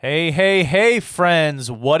Hey, hey, hey, friends.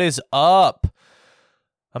 What is up?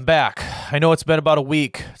 I'm back. I know it's been about a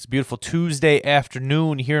week. It's a beautiful Tuesday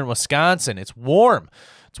afternoon here in Wisconsin. It's warm.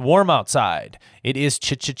 It's warm outside. It is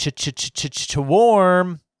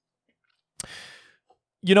warm.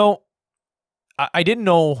 You know, I didn't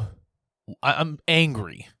know. I'm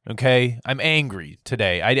angry, okay? I'm angry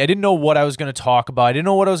today. I didn't know what I was going to talk about. I didn't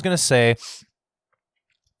know what I was going to say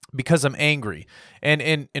because I'm angry.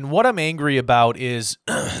 And what I'm angry about is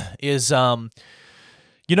it's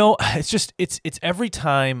every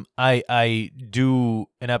time I do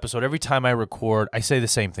an episode, every time I record, I say the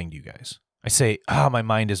same thing to you guys. I say, my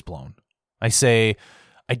mind is blown. I say,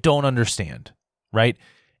 I don't understand, right?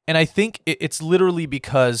 And I think it's literally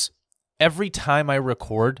because every time I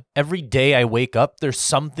record, every day I wake up, there's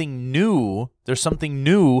something new. There's something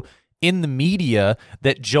new in the media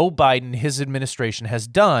that Joe Biden, his administration, has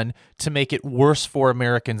done to make it worse for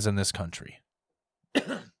Americans in this country.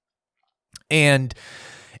 And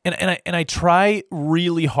I try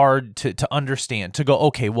really hard to understand, to go,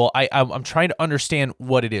 okay, well, I'm trying to understand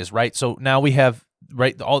what it is, right? So now we have,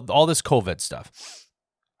 right, all this COVID stuff.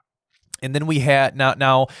 And then we had,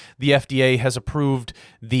 now the FDA has approved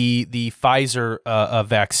the Pfizer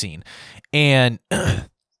vaccine. And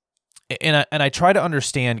I try to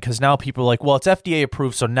understand, because now people are like, well, it's FDA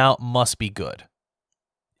approved, so now it must be good.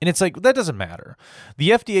 And it's like, that doesn't matter. The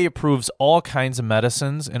FDA approves all kinds of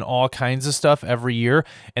medicines and all kinds of stuff every year,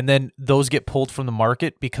 and then those get pulled from the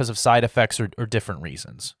market because of side effects or different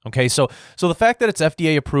reasons. Okay, so the fact that it's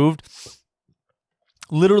FDA approved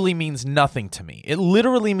literally means nothing to me. It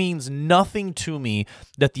literally means nothing to me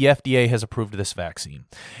that the FDA has approved this vaccine.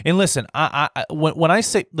 And listen, when I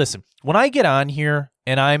get on here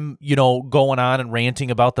and I'm, going on and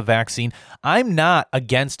ranting about the vaccine, I'm not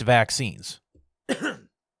against vaccines.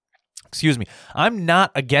 Excuse me. I'm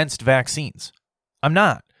not against vaccines. I'm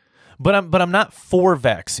not. But I'm not for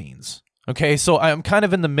vaccines. Okay? So I'm kind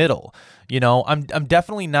of in the middle. I'm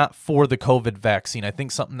definitely not for the COVID vaccine. I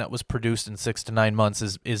think something that was produced in 6 to 9 months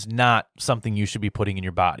is not something you should be putting in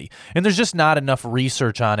your body. And there's just not enough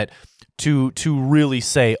research on it to really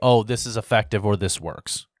say, oh, this is effective or this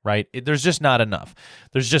works, right? There's just not enough.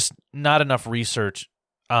 There's just not enough research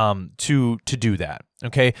to do that.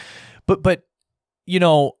 Okay? But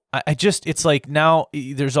it's like now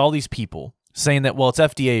there's all these people saying that, well, it's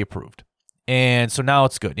FDA approved. And so now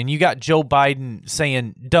it's good. And you got Joe Biden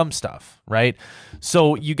saying dumb stuff, right?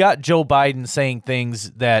 So you got Joe Biden saying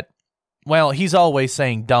things that, well, he's always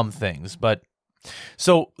saying dumb things. But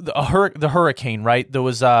so the hurricane, right? There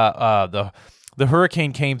was the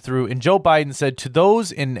hurricane came through, and Joe Biden said, to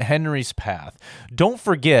those in Henry's path, don't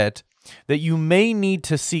forget that you may need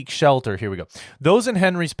to seek shelter. Here we go. Those in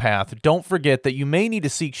Henry's path, don't forget that you may need to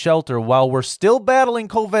seek shelter while we're still battling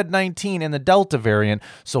COVID-19 and the Delta variant,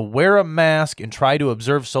 so wear a mask and try to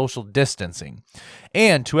observe social distancing.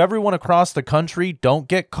 And to everyone across the country, don't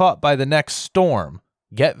get caught by the next storm.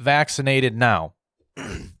 Get vaccinated now.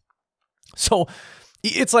 So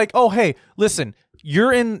it's like, oh, hey, listen,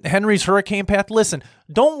 you're in Henry's hurricane path. Listen,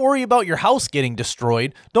 don't worry about your house getting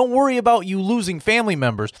destroyed. Don't worry about you losing family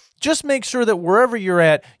members. Just make sure that wherever you're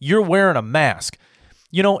at, you're wearing a mask.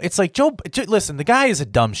 It's like, listen, the guy is a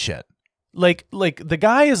dumb shit. Like the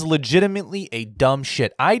guy is legitimately a dumb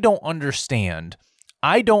shit. I don't understand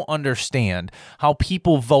how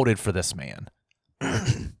people voted for this man.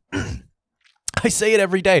 I say it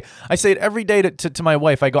every day. I say it every day to my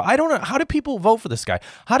wife. I go, I don't know. How did people vote for this guy?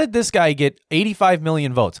 How did this guy get 85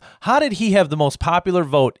 million votes? How did he have the most popular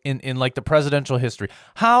vote in like the presidential history?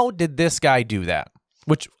 How did this guy do that?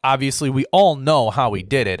 Which obviously we all know how he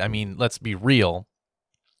did it. I mean, let's be real.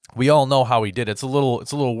 We all know how he did it. It's a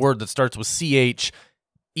little word that starts with CHEATING.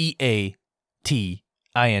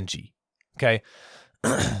 Okay.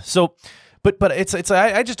 So, but it's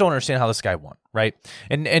I just don't understand how this guy won, right?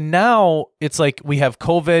 And now it's like we have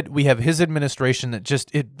COVID, we have his administration that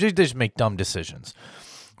just make dumb decisions,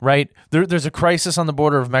 right? There's a crisis on the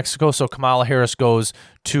border of Mexico, so Kamala Harris goes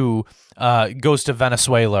to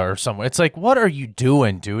Venezuela or somewhere. It's like, what are you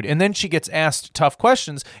doing, dude? And then she gets asked tough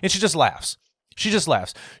questions and she just laughs.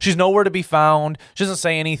 She's nowhere to be found. She doesn't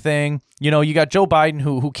say anything. You got Joe Biden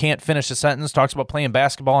who can't finish a sentence, talks about playing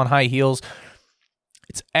basketball on high heels.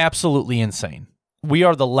 It's absolutely insane. We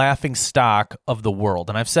are the laughing stock of the world.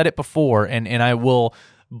 And I've said it before, and I will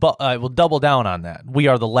double down on that. We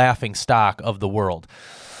are the laughing stock of the world.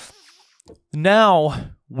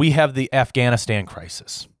 Now we have the Afghanistan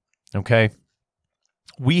crisis. Okay?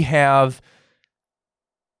 We have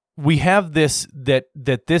this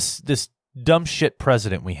dumb shit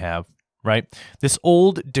president we have, right? This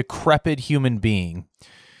old decrepit human being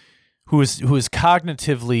who is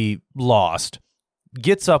cognitively lost,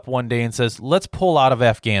 gets up one day and says, let's pull out of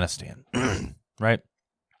Afghanistan, right?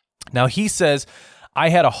 Now he says, I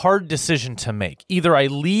had a hard decision to make. Either I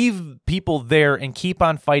leave people there and keep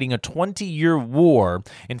on fighting a 20-year war,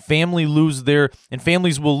 and families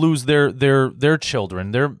will lose their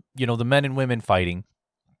children, the men and women fighting,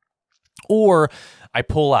 or I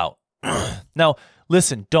pull out. Now,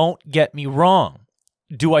 listen, don't get me wrong.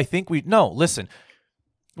 Do I think no, listen,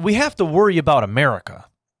 we have to worry about America,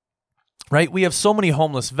 right? We have so many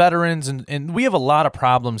homeless veterans, and we have a lot of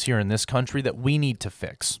problems here in this country that we need to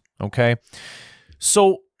fix, okay?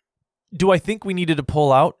 So, do I think we needed to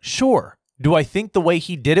pull out? Sure. Do I think the way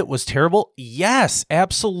he did it was terrible? Yes,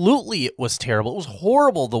 absolutely it was terrible. It was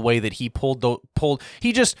horrible the way that he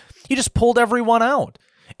he just pulled everyone out,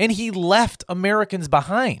 and he left Americans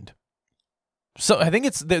behind. So I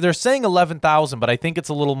think they're saying 11,000, but I think it's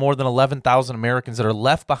a little more than 11,000 Americans that are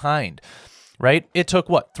left behind, right? It took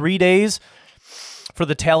 3 days for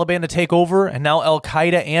the Taliban to take over, and now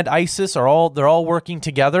Al-Qaeda and ISIS they're all working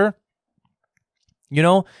together.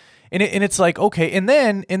 And it's like, okay, and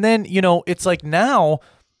then it's like now,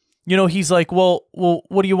 he's like, well,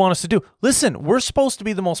 what do you want us to do? Listen, we're supposed to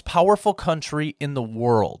be the most powerful country in the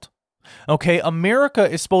world. Okay, America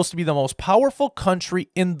is supposed to be the most powerful country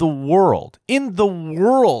in the world.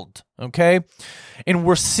 Okay? And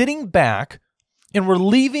we're sitting back and we're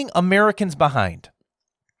leaving Americans behind.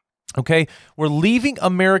 Okay? We're leaving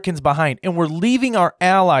Americans behind, and we're leaving our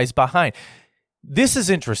allies behind. This is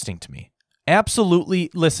interesting to me. Absolutely.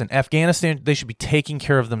 Listen, Afghanistan, they should be taking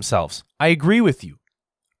care of themselves. I agree with you,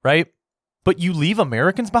 right? But you leave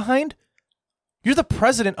Americans behind? You're the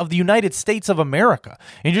president of the United States of America,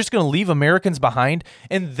 and you're just going to leave Americans behind?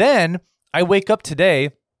 And then I wake up today,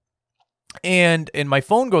 and my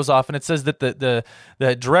phone goes off, and it says that the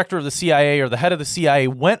director of the CIA or the head of the CIA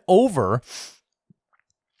went over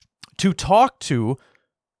to talk to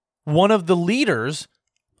one of the leaders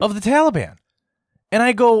of the Taliban. And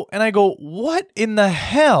I go, what in the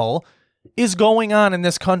hell is going on in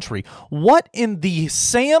this country? What in the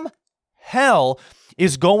Sam hell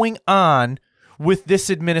is going on with this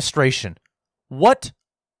administration? What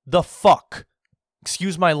the fuck,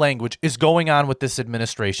 excuse my language, is going on with this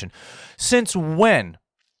administration? Since when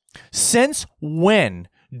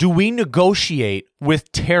do we negotiate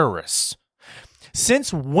with terrorists?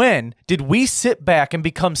 Since when did we sit back and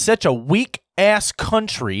become such a weak ass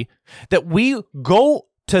country that we go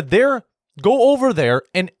over there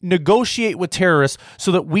and negotiate with terrorists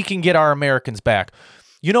so that we can get our Americans back?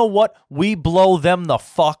 You know what? We blow them the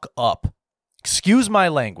fuck up. Excuse my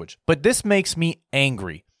language, but this makes me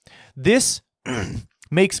angry. This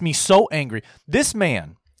makes me so angry. This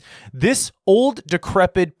man, this old,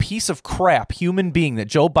 decrepit piece of crap human being that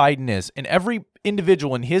Joe Biden is, and every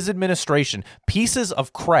individual in his administration, pieces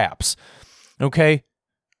of craps, okay?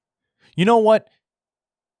 You know what?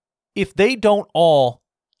 If they don't all,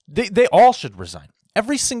 they all should resign.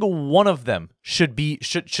 Every single one of them should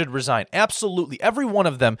resign. Absolutely. Every one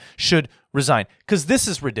of them should resign, because this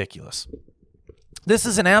is ridiculous. This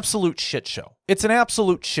is an absolute shit show. It's an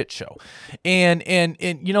absolute shit show. And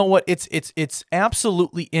you know what? It's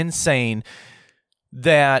absolutely insane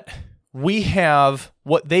that we have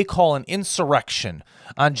what they call an insurrection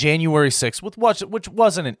on January 6th, which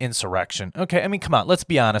wasn't an insurrection. Okay, I mean, come on, let's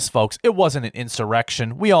be honest, folks. It wasn't an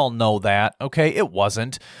insurrection. We all know that, okay? It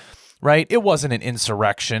wasn't, right? It wasn't an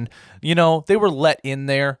insurrection. They were let in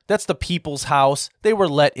there. That's the people's house. They were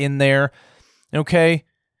let in there, okay?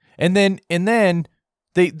 And then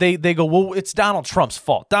they go, well, it's Donald Trump's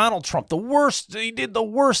fault. Donald Trump, the worst. He did the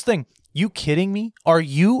worst thing. You kidding me? Are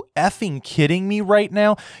you effing kidding me right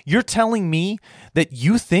now? You're telling me that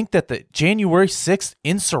you think that the January 6th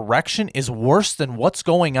insurrection is worse than what's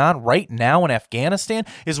going on right now in Afghanistan,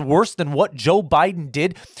 is worse than what Joe Biden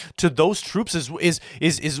did to those troops,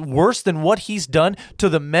 is worse than what he's done to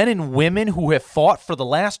the men and women who have fought for the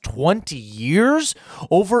last 20 years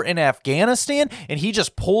over in Afghanistan, and he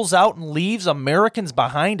just pulls out and leaves Americans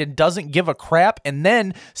behind and doesn't give a crap, and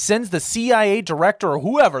then sends the CIA director or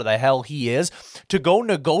whoever the hell he is to go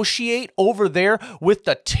negotiate over there with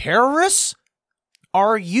the terrorists?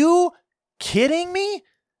 Are you kidding me?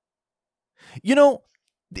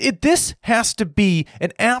 This has to be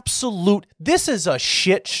an absolute, this is a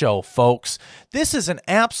shit show, folks. This is an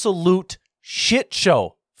absolute shit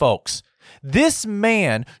show, folks. This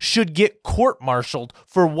man should get court-martialed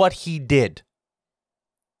for what he did.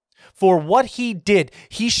 For what he did,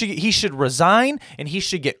 he should resign, and he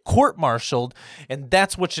should get court-martialed, and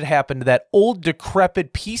that's what should happen to that old,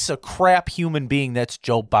 decrepit piece of crap human being that's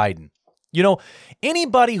Joe Biden. You know,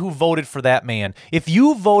 anybody who voted for that man, if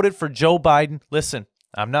you voted for Joe Biden, listen,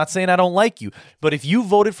 I'm not saying I don't like you, but if you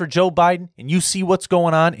voted for Joe Biden and you see what's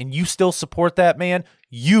going on and you still support that man,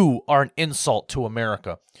 you are an insult to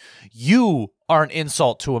America. You are an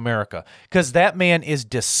insult to America because that man is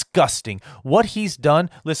disgusting. What he's done,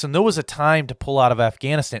 listen, there was a time to pull out of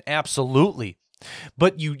Afghanistan, absolutely.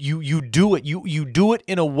 But you do it. You do it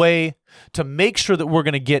in a way to make sure that we're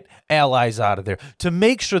going to get allies out of there, to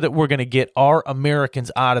make sure that we're going to get our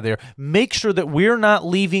Americans out of there, make sure that we're not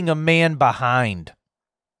leaving a man behind.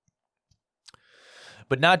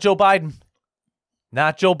 But not Joe Biden.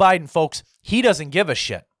 Not Joe Biden, folks. He doesn't give a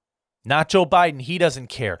shit. Not Joe Biden. He doesn't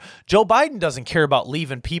care. Joe Biden doesn't care about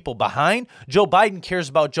leaving people behind. Joe Biden cares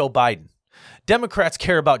about Joe Biden. Democrats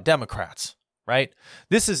care about Democrats. Right?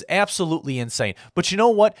 This is absolutely insane. But you know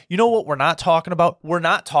what? You know what we're not talking about? We're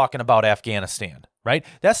not talking about Afghanistan, right?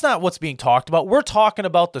 That's not what's being talked about. We're talking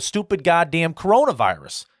about the stupid goddamn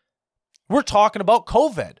coronavirus. We're talking about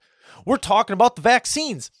COVID. We're talking about the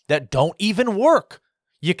vaccines that don't even work.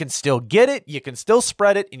 You can still get it, you can still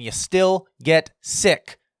spread it, and you still get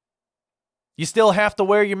sick. You still have to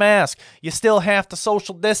wear your mask. You still have to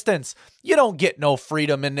social distance. You don't get no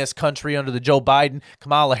freedom in this country under the Joe Biden,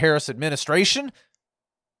 Kamala Harris administration.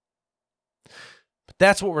 But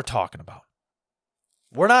that's what we're talking about.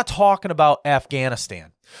 We're not talking about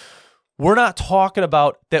Afghanistan. We're not talking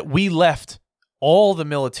about that we left all the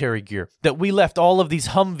military gear, that we left all of these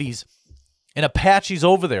Humvees and Apaches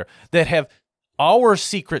over there that have our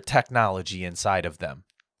secret technology inside of them,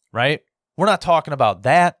 right? We're not talking about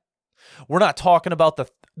that. We're not talking about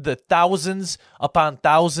the thousands upon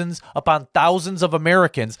thousands upon thousands of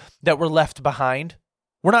Americans that were left behind.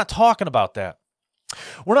 We're not talking about that.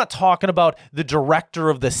 We're not talking about the director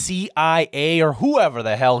of the CIA or whoever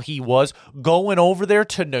the hell he was going over there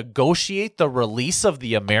to negotiate the release of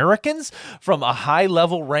the Americans from a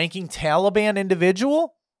high-level ranking Taliban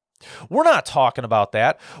individual. We're not talking about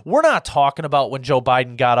that. We're not talking about when Joe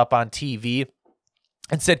Biden got up on TV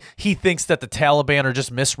and said he thinks that the Taliban are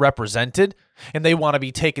just misrepresented and they want to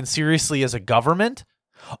be taken seriously as a government.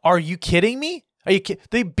 Are you kidding me?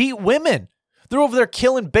 They beat women. They're over there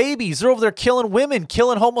killing babies. They're over there killing women,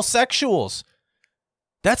 killing homosexuals.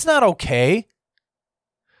 That's not okay.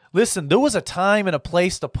 Listen, there was a time and a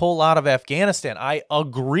place to pull out of Afghanistan. I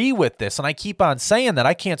agree with this, and I keep on saying that.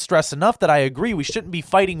 I can't stress enough that I agree. We shouldn't be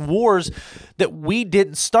fighting wars that we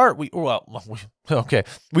didn't start. We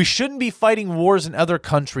shouldn't be fighting wars in other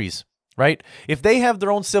countries, right? If they have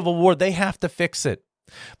their own civil war, they have to fix it.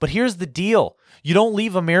 But here's the deal. You don't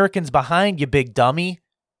leave Americans behind, you big dummy.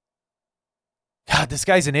 God, this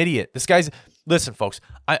guy's an idiot. Listen, folks,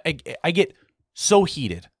 I get so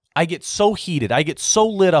heated. I get so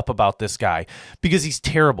lit up about this guy because he's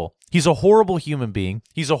terrible. He's a horrible human being.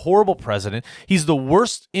 He's a horrible president. He's the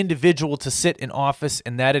worst individual to sit in office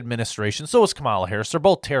in that administration. So is Kamala Harris. They're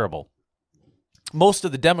both terrible. Most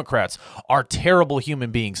of the Democrats are terrible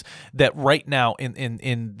human beings that right now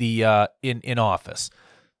in office.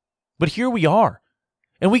 But here we are,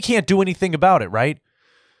 and we can't do anything about it, right?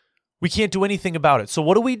 We can't do anything about it. So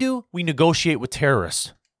what do? We negotiate with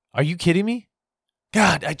terrorists. Are you kidding me?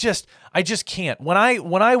 God, I just can't. When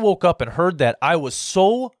I woke up and heard that, I was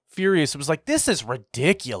so furious. It was like, this is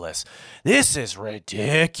ridiculous. This is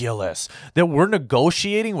ridiculous that we're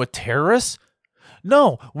negotiating with terrorists.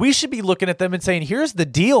 No, we should be looking at them and saying, here's the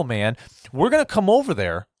deal, man. We're going to come over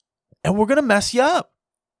there and we're going to mess you up.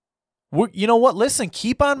 You know what? Listen,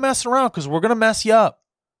 keep on messing around because we're going to mess you up.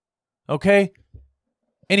 Okay?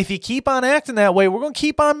 And if you keep on acting that way, we're going to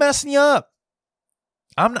keep on messing you up.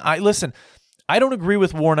 Listen, I don't agree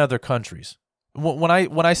with war in other countries. When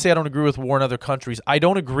I say I don't agree with war in other countries, I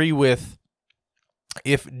don't agree with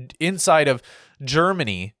if inside of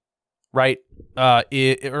Germany, right,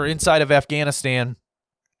 or inside of Afghanistan,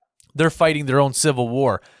 they're fighting their own civil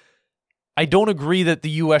war. I don't agree that the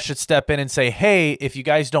U.S. should step in and say, hey, if you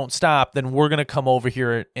guys don't stop, then we're going to come over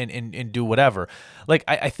here and do whatever. Like,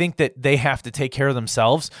 I think that they have to take care of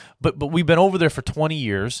themselves, but we've been over there for 20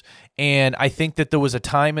 years, and I think that there was a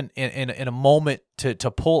time and a moment to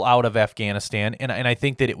pull out of Afghanistan, and I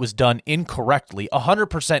think that it was done incorrectly,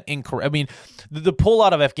 100% incorrect. I mean, the pull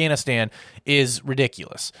out of Afghanistan is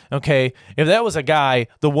ridiculous, okay? If that was a guy,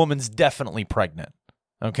 the woman's definitely pregnant,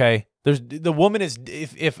 okay? The woman is,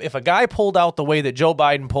 if a guy pulled out the way that Joe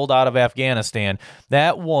Biden pulled out of Afghanistan,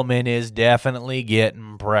 that woman is definitely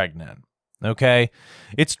getting pregnant. Okay?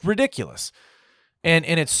 It's ridiculous. And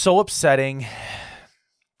it's so upsetting.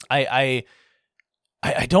 I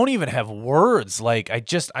don't even have words. Like,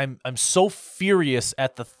 I'm so furious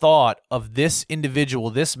at the thought of this individual,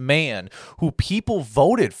 this man who people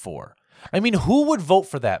voted for. I mean, who would vote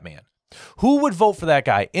for that man? Who would vote for that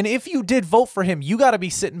guy? And if you did vote for him, you got to be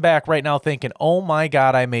sitting back right now thinking, oh my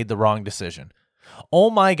God, I made the wrong decision. Oh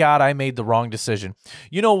my God, I made the wrong decision.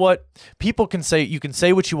 You know what? People can say, you can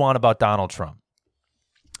say what you want about Donald Trump.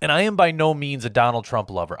 And I am by no means a Donald Trump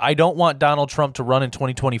lover. I don't want Donald Trump to run in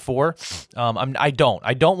 2024. I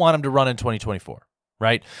don't want him to run in 2024,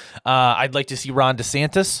 right? I'd like to see Ron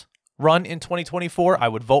DeSantis run in 2024. I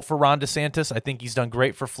would vote for Ron DeSantis. I think he's done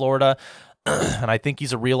great for Florida. And I think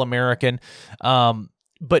he's a real American.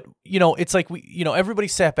 But, it's like everybody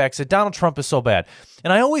sat back and said, Donald Trump is so bad.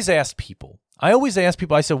 And I always ask people, I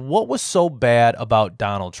said, what was so bad about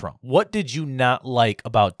Donald Trump? What did you not like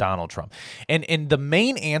about Donald Trump? And the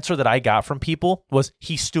main answer that I got from people was,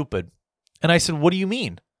 he's stupid. And I said, what do you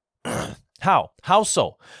mean? How? How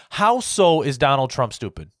so? How so is Donald Trump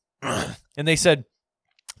stupid? And they said,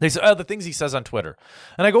 the things he says on Twitter.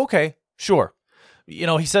 And I go, okay, sure.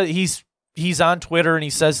 He said he's on Twitter and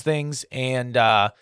he says things, and